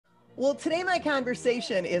Well, today my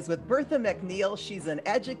conversation is with Bertha McNeal. She's an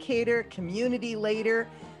educator, community leader,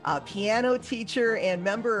 a piano teacher, and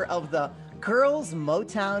member of the Girls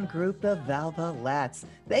Motown group, the Valvolettes.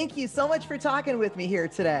 Thank you so much for talking with me here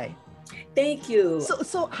today. Thank you.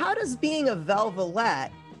 So how does being a Valvolette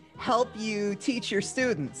help you teach your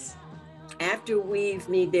students? After we've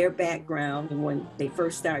made their background when they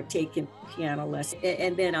first started taking piano lessons,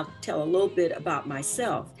 and then I'll tell a little bit about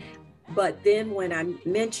myself. But then when I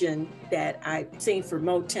mentioned that I sing for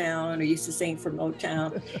Motown or used to sing for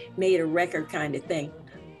Motown, made a record kind of thing,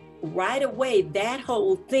 right away, that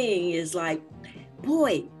whole thing is like,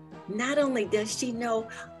 boy, not only does she know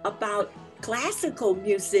about classical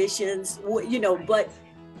musicians, but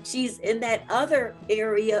she's in that other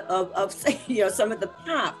area of some of the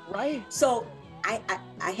pop. Right. So I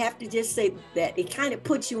have to just say that it kind of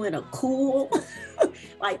puts you in a cool,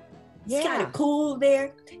 like, it's kind of cool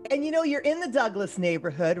there. And you're in the Douglas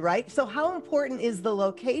neighborhood, right? So how important is the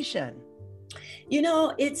location?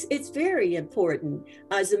 It's very important.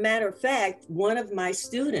 As a matter of fact, one of my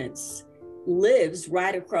students lives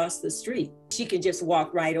right across the street. She can just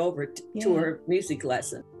walk right over to her music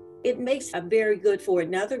lesson. It makes it very good for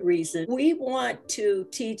another reason. We want to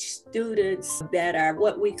teach students that are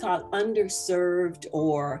what we call underserved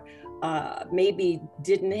or maybe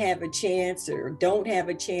didn't have a chance or don't have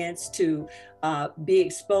a chance to be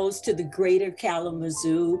exposed to the greater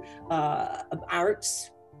Kalamazoo arts.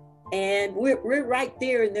 And we're right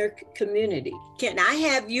there in their community. Can I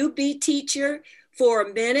have you be teacher for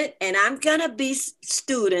a minute? And I'm gonna be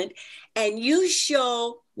student, and you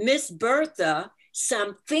show Miss Bertha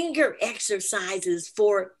some finger exercises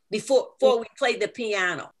before we play the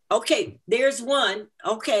piano. Okay, there's one.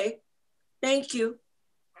 Okay, thank you.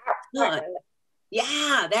 Good.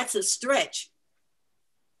 Yeah, that's a stretch.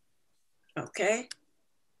 Okay.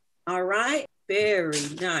 All right. Very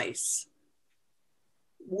nice.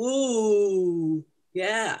 Woo.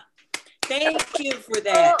 Yeah. Thank you for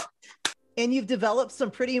that. And you've developed some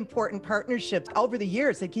pretty important partnerships over the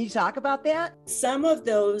years. Can you talk about that? Some of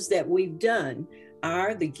those that we've done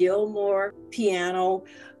are the Gilmore Piano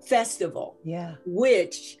Festival,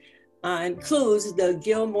 which includes the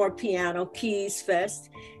Gilmore Piano Keys Fest.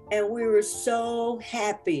 And we were so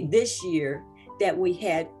happy this year that we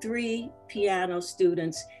had 3 piano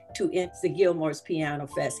students to enter the Gilmore's Piano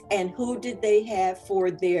Fest. And who did they have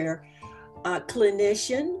for their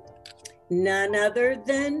clinician? None other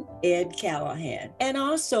than Ed Callahan. And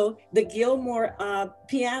also the Gilmore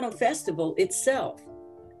Piano Festival itself.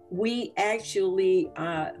 We actually,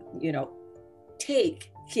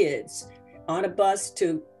 take kids on a bus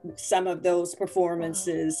to some of those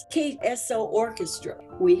performances. KSO Orchestra,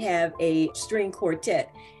 we have a string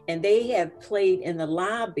quartet, and they have played in the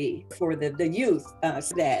lobby for the youth,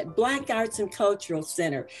 that Black Arts and Cultural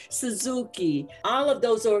Center, Suzuki, all of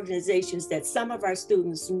those organizations that some of our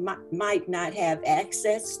students might not have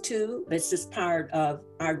access to. This is part of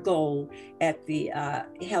our goal at the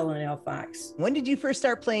Helen L. When did you first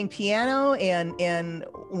start playing piano, and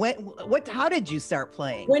how did you start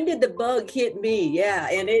playing? When did the bug hit me? Yeah,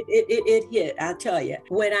 and it hit, I'll tell you.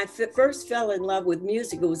 When I first fell in love with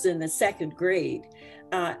music, it was in the 2nd grade.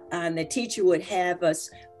 And the teacher would have us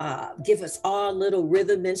give us all little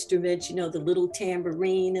rhythm instruments, the little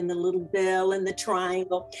tambourine and the little bell and the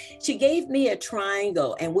triangle. She gave me a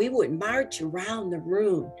triangle, and we would march around the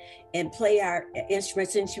room and play our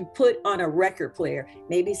instruments, and she put on a record player.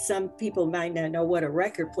 Maybe some people might not know what a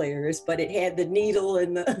record player is, but it had the needle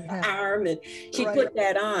and the arm, and she put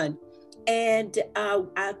that on. And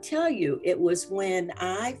I'll tell you, it was when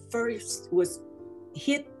I first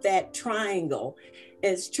hit that triangle.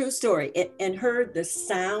 It's a true story. And heard the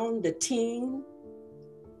sound, the ting.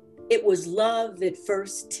 It was love at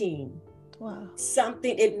first ting. Wow.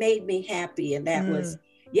 Something, it made me happy. And that was,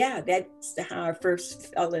 that's how I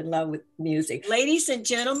first fell in love with music. Ladies and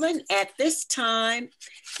gentlemen, at this time,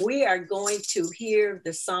 we are going to hear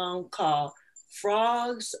the song called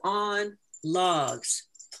Frogs on Logs,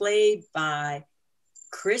 played by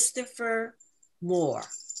Christopher Moore.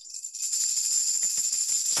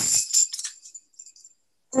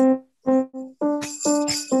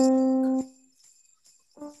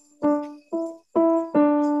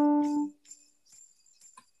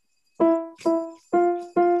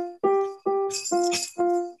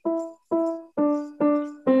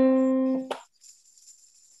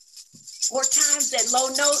 Four times that low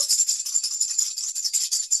note.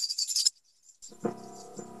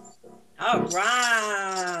 All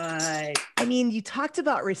right. And mean, you talked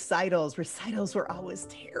about recitals. Recitals were always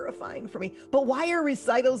terrifying for me, but why are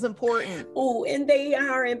recitals important? Oh, and they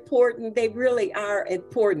are important. They really are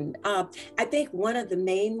important. I think one of the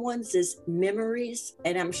main ones is memories,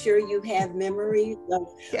 and I'm sure you have memories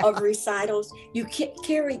of recitals. You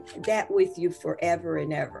carry that with you forever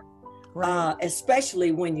and ever, right.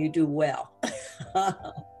 Especially when you do well.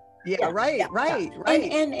 Right.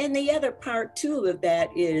 And the other part too of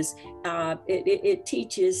that is it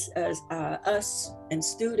teaches us and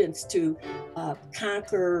students to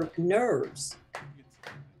conquer nerves.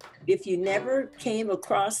 If you never came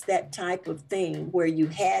across that type of thing where you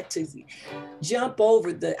had to jump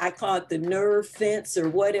over I call it the nerve fence or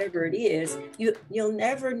whatever it is, you'll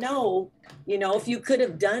never know, if you could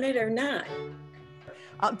have done it or not.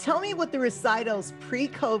 Tell me what the recitals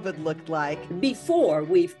pre-COVID looked like. Before,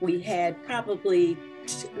 we had probably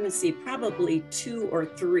 2 or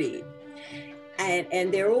 3.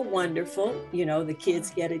 And they were wonderful. The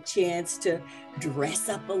kids get a chance to dress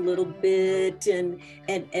up a little bit and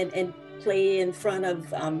play in front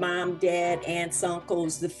of mom, dad, aunts,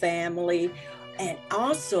 uncles, the family, and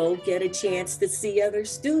also get a chance to see other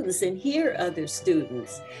students and hear other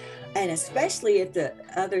students. And especially if the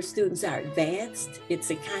other students are advanced, it's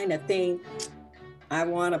a kind of thing I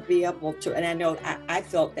want to be able to, and I know I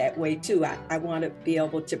felt that way too. I want to be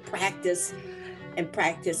able to practice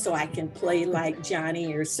so I can play like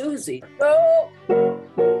Johnny or Susie. Oh.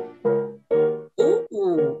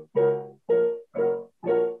 Ooh.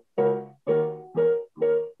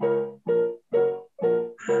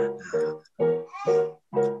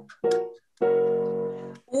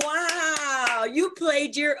 Wow, you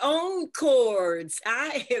played your own chords.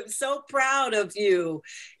 I am so proud of you.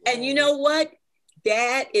 And you know what?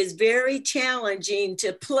 That is very challenging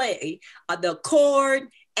to play the chord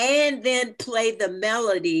and then play the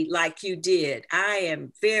melody like you did. I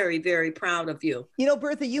am very, very proud of you.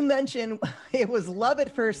 Bertha, you mentioned it was love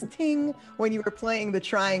at first ting when you were playing the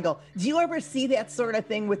triangle. Do you ever see that sort of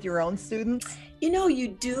thing with your own students? You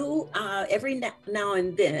do every now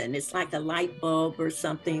and then. It's like a light bulb or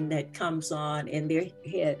something that comes on in their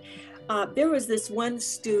head. There was this one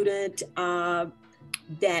student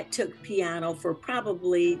that took piano for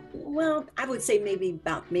probably, I would say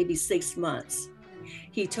maybe 6 months.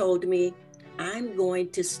 He told me, I'm going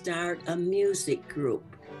to start a music group,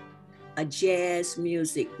 a jazz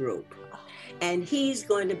music group. And he's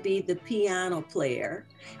going to be the piano player.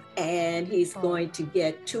 And he's going to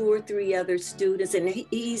get 2 or 3 other students. And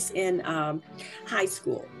he's in high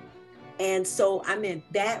school. And so,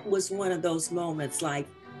 that was one of those moments like,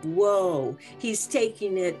 whoa, he's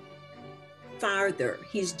taking it farther.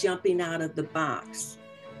 He's jumping out of the box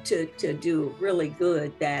to do really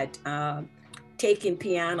good. That taking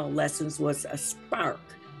piano lessons was a spark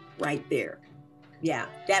right there. Yeah,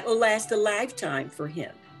 that will last a lifetime for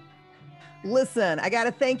him. Listen, I got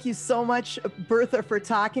to thank you so much, Bertha, for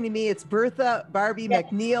talking to me. It's Bertha Barbee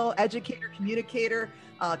McNeal, educator, communicator,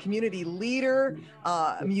 community leader,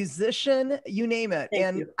 musician, you name it.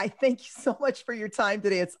 I thank you so much for your time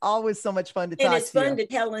today. It's always so much fun to talk to you. And it's fun to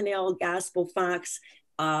Helen L. Gospel Fox.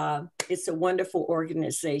 It's a wonderful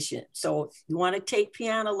organization. So if you want to take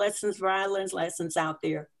piano lessons, violin lessons out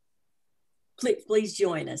there, please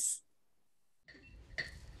join us.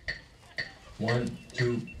 1,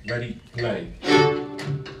 2, ready, play.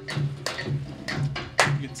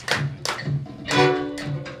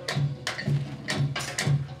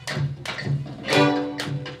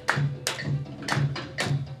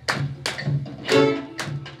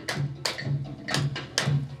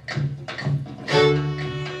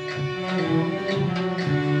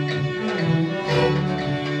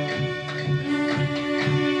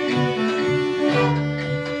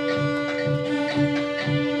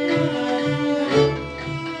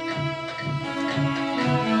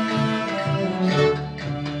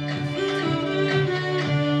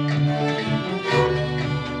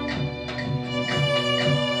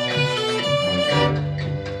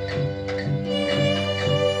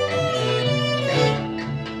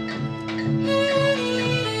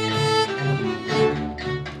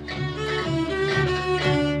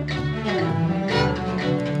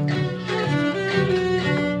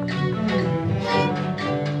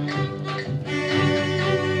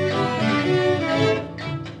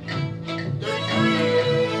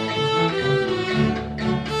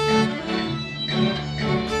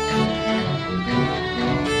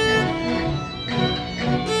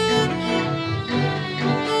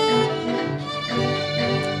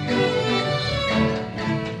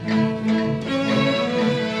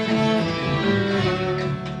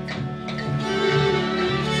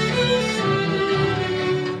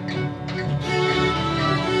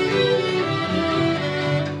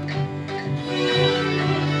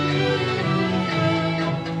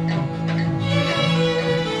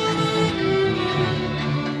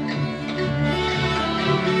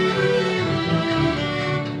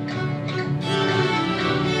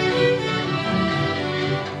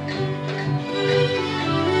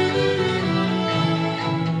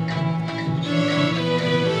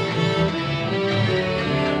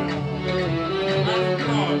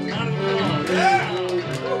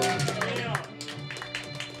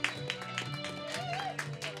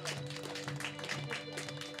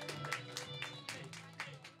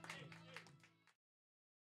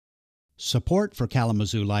 Support for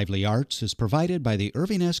Kalamazoo Lively Arts is provided by the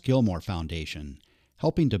Irving S. Gilmore Foundation,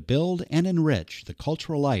 helping to build and enrich the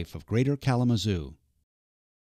cultural life of Greater Kalamazoo.